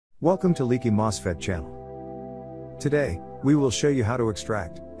Welcome to Leaky MOSFET channel. Today, we will show you how to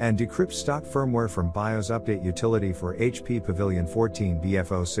extract and decrypt stock firmware from BIOS update utility for HP Pavilion 14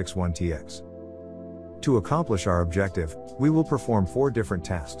 BF061TX. To accomplish our objective, we will perform 4 different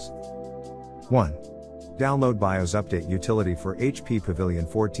tasks. 1. Download BIOS update utility for HP Pavilion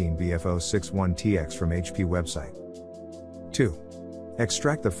 14 BF061TX from HP website. 2.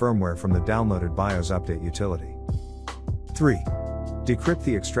 Extract the firmware from the downloaded BIOS update utility. 3. Decrypt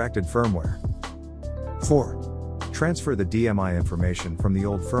the extracted firmware. 4. Transfer the DMI information from the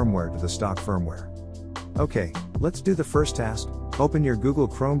old firmware to the stock firmware. Okay, let's do the first task. Open your Google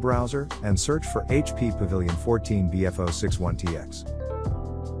Chrome browser and search for HP Pavilion 14 BF061TX.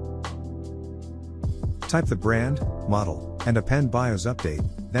 Type the brand, model, and append BIOS update,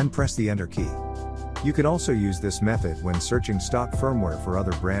 then press the Enter key. You can also use this method when searching stock firmware for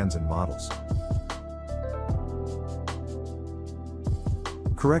other brands and models.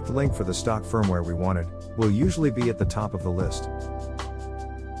 Correct link for the stock firmware we wanted will usually be at the top of the list.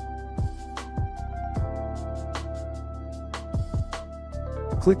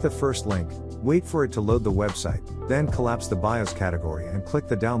 Click the first link, wait for it to load the website, then collapse the BIOS category and click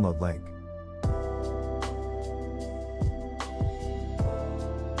the download link.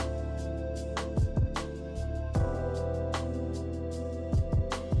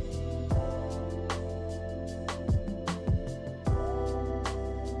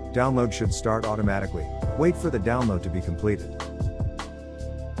 Download should start automatically. Wait for the download to be completed.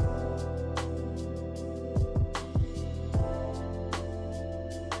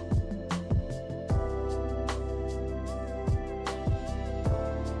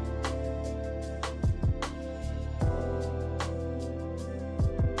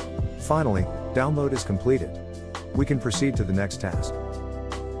 Finally, download is completed. We can proceed to the next task.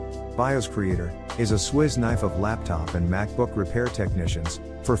 BiosCreator is a Swiss knife of laptop and MacBook repair technicians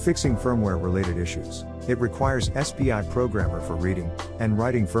for fixing firmware-related issues. It requires SPI programmer for reading and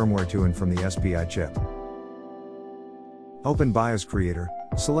writing firmware to and from the SPI chip. Open BiosCreator,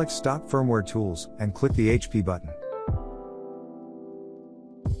 select Stock Firmware Tools, and click the HP button.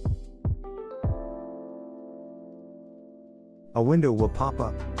 A window will pop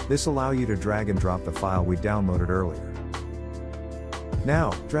up. This allows you to drag and drop the file we downloaded earlier. Now,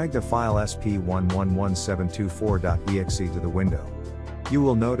 drag the file sp111724.exe to the window. You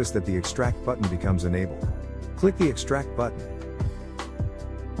will notice that the Extract button becomes enabled. Click the Extract button.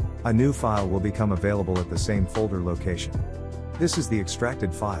 A new file will become available at the same folder location. This is the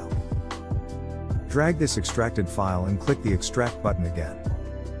extracted file. Drag this extracted file and click the Extract button again.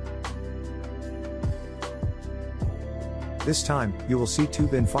 This time, you will see 2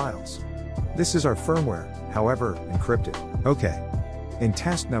 bin files. This is our firmware, however, encrypted. Okay. In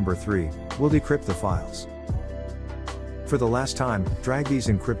task number 3, we'll decrypt the files. For the last time, drag these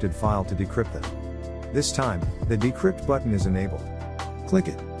encrypted files to decrypt them. This time, the Decrypt button is enabled. Click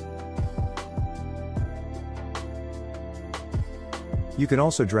it. You can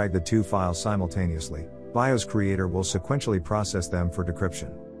also drag the 2 files simultaneously. BiosCreator will sequentially process them for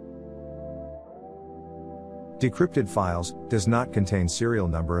decryption. Decrypted files does not contain serial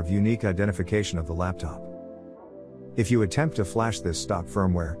number of unique identification of the laptop. If you attempt to flash this stock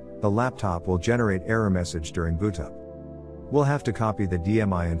firmware, the laptop will generate error message during bootup. We'll have to copy the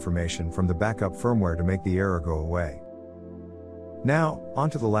DMI information from the backup firmware to make the error go away. Now, on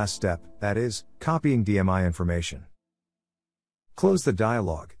to the last step, that is, copying DMI information. Close the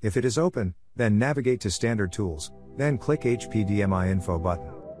dialog. If it is open, then navigate to Standard Tools, then click HP DMI Info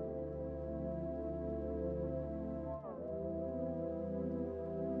button.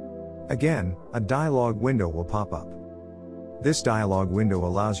 Again, a dialog window will pop up. This dialog window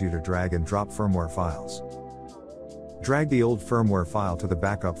allows you to drag and drop firmware files. Drag the old firmware file to the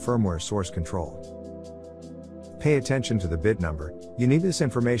backup firmware source control. Pay attention to the bit number. You need this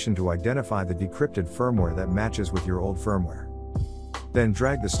information to identify the decrypted firmware that matches with your old firmware. Then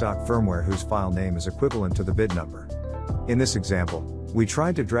drag the stock firmware whose file name is equivalent to the bit number. In this example, we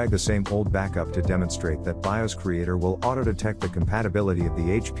tried to drag the same old backup to demonstrate that BiosCreator will auto-detect the compatibility of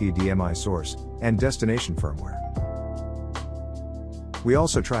the HP DMI source and destination firmware. We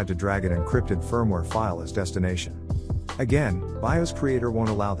also tried to drag an encrypted firmware file as destination. Again, BiosCreator won't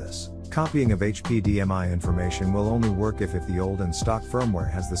allow this. Copying of HP DMI information will only work if the old and stock firmware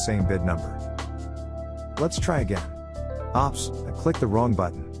has the same bit number. Let's try again. Oops, I clicked the wrong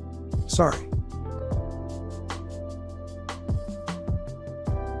button. Sorry.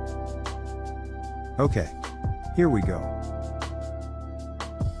 Okay. Here we go.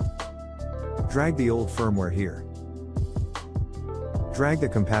 Drag the old firmware here. Drag the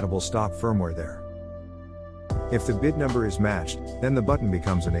compatible stock firmware there. If the bit number is matched, Then the button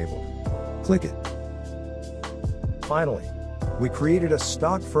becomes enabled. Click it. Finally, we created a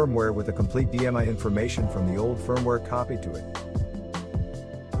stock firmware with the complete DMI information from the old firmware copied to it.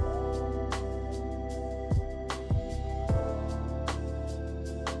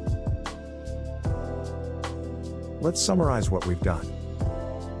 Let's summarize what we've done.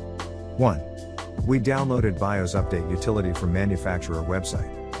 1. We downloaded BIOS Update utility from manufacturer website.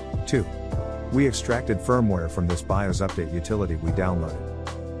 2. We extracted firmware from this BIOS Update utility we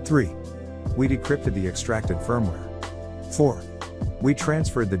downloaded. 3. We decrypted the extracted firmware. 4. We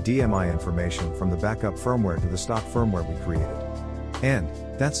transferred the DMI information from the backup firmware to the stock firmware we created. And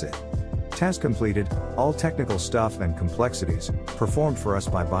that's it. Task completed, all technical stuff and complexities performed for us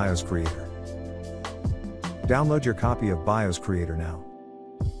by BiosCreator. Download your copy of BiosCreator now.